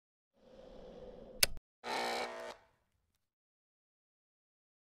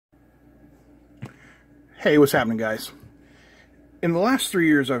Hey, what's happening, guys? In the last 3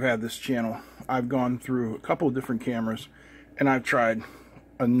 years I've had this channel, I've gone through a couple of different cameras and I've tried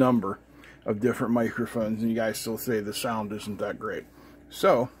a number of different microphones, and you guys still say the sound isn't that great.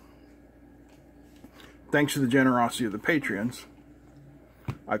 So, thanks to the generosity of the Patreons,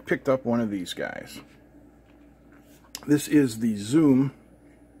 I picked up one of these guys. This is the Zoom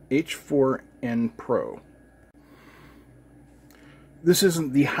H4N Pro. This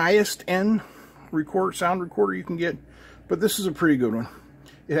isn't the highest end sound recorder you can get, but this is a pretty good one.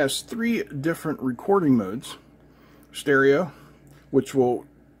 It has 3 different recording modes. Stereo, which will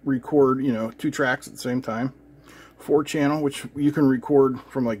record, 2 tracks at the same time. 4-channel, which you can record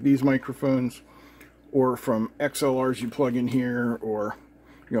from like these microphones, or from XLRs you plug in here, or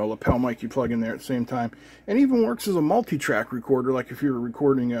lapel mic you plug in there at the same time. And even works as a multi-track recorder, like if you were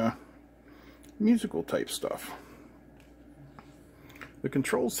recording musical type stuff. The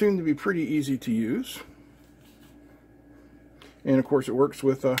controls seem to be pretty easy to use. And of course it works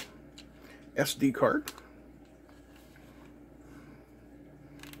with a SD card.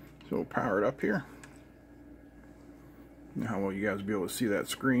 So we'll power it up here. Now, how well you guys will be able to see that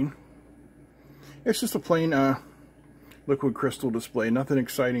screen. It's just a plain liquid crystal display, nothing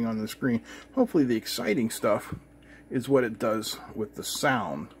exciting on the screen. Hopefully the exciting stuff is what it does with the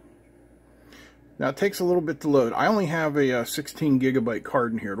sound. Now it takes a little bit to load. I only have a 16 gigabyte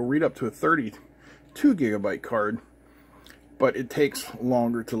card in here. It'll read up to a 32 gigabyte card, but it takes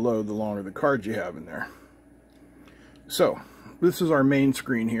longer to load the longer the card you have in there. So this is our main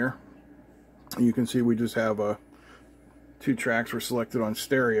screen here. You can see we just have 2 tracks were selected on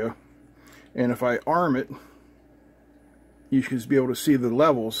stereo, and if I arm it, you should be able to see the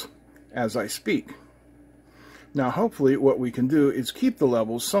levels as I speak. Now hopefully what we can do is keep the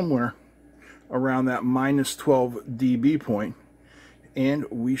levels somewhere around that -12 dB point, and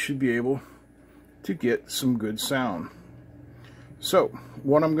we should be able to get some good sound. So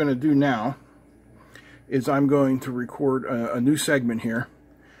what I'm going to do now is I'm going to record a new segment here,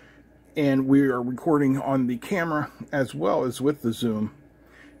 and we are recording on the camera as well as with the Zoom,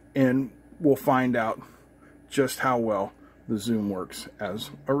 and we'll find out just how well the Zoom works as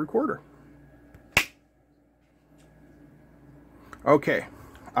a recorder. Okay,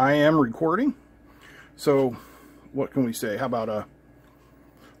 I am recording. So what can we say? How about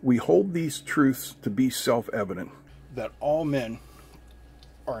we hold these truths to be self-evident, that all men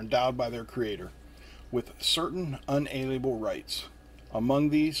are endowed by their Creator with certain unalienable rights. Among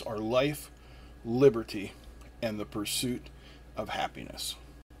these are life, liberty, and the pursuit of happiness.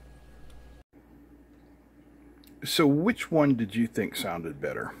 So which one did you think sounded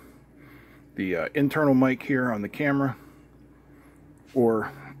better? The internal mic here on the camera,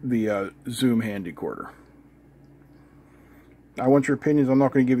 or the Zoom handicorder? I want your opinions. I'm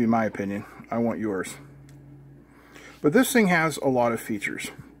not going to give you my opinion. I want yours. But this thing has a lot of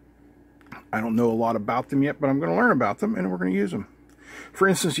features. I don't know a lot about them yet, but I'm going to learn about them and we're going to use them. For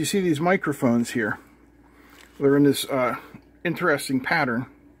instance, you see these microphones here. They're in this interesting pattern.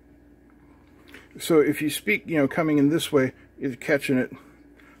 So if you speak, coming in this way, it's catching it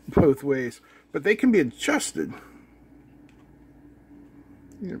both ways. But they can be adjusted.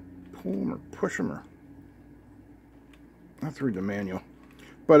 You pull them or push them, or I have to read the manual.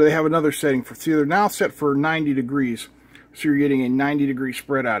 But they have another setting for, see, they're now set for 90 degrees, so you're getting a 90-degree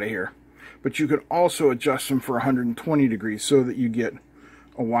spread out of here. But you could also adjust them for 120 degrees so that you get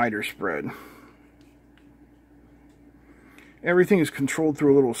a wider spread. Everything is controlled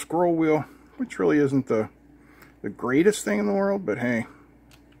through a little scroll wheel, which really isn't the greatest thing in the world, but hey,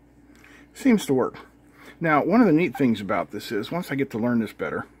 seems to work. Now, one of the neat things about this is, once I get to learn this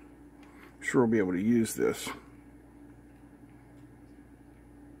better, I'm sure I'll be able to use this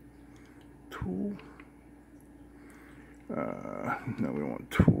tool. No, we don't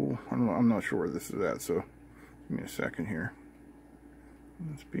want tool. I'm not sure where this is at, so give me a second here.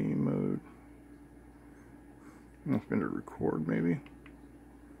 Let's beam mode. Let's go to record, maybe.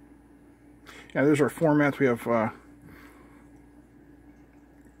 Yeah, there's our formats. We have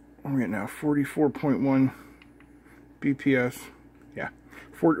what are we at now? 44.1 BPS. Yeah,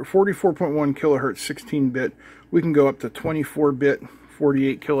 44.1 kilohertz, 16-bit. We can go up to 24-bit,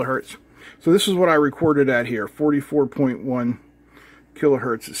 48 kilohertz. So this is what I recorded at here, 44.1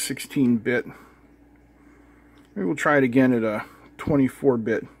 kilohertz at 16-bit. Maybe we'll try it again at a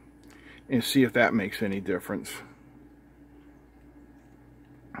 24-bit and see if that makes any difference.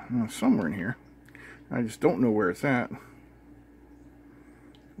 Somewhere in here. I just don't know where it's at.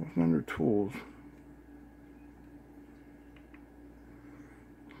 What's under tools?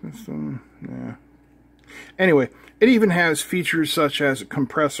 System, yeah. Anyway, it even has features such as a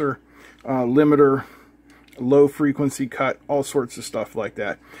compressor, limiter, low frequency cut, all sorts of stuff like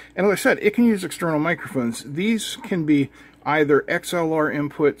that. And like I said, it can use external microphones. These can be either XLR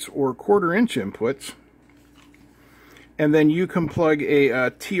inputs or 1/4 inch inputs. And then you can plug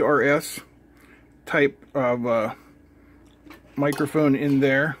a TRS type of microphone in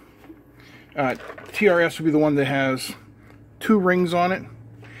there. TRS would be the one that has 2 rings on it.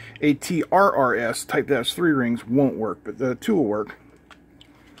 A TRRS type that has 3 rings won't work, but the 2 will work.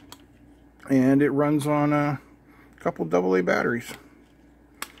 And it runs on a couple AA batteries.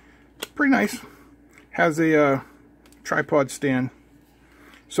 Pretty nice. Has a tripod stand.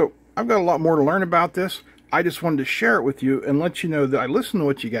 So I've got a lot more to learn about this. I just wanted to share it with you and let you know that I listen to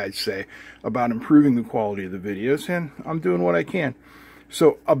what you guys say about improving the quality of the videos, and I'm doing what I can.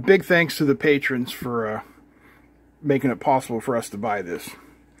 So a big thanks to the patrons for making it possible for us to buy this.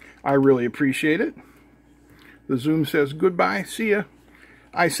 I really appreciate it. The Zoom says goodbye, see ya.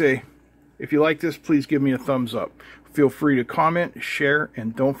 I say, if you like this, please give me a thumbs up. Feel free to comment, share,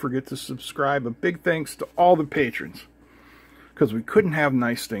 and don't forget to subscribe. A big thanks to all the patrons, because we couldn't have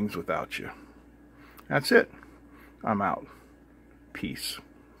nice things without you. That's it. I'm out. Peace.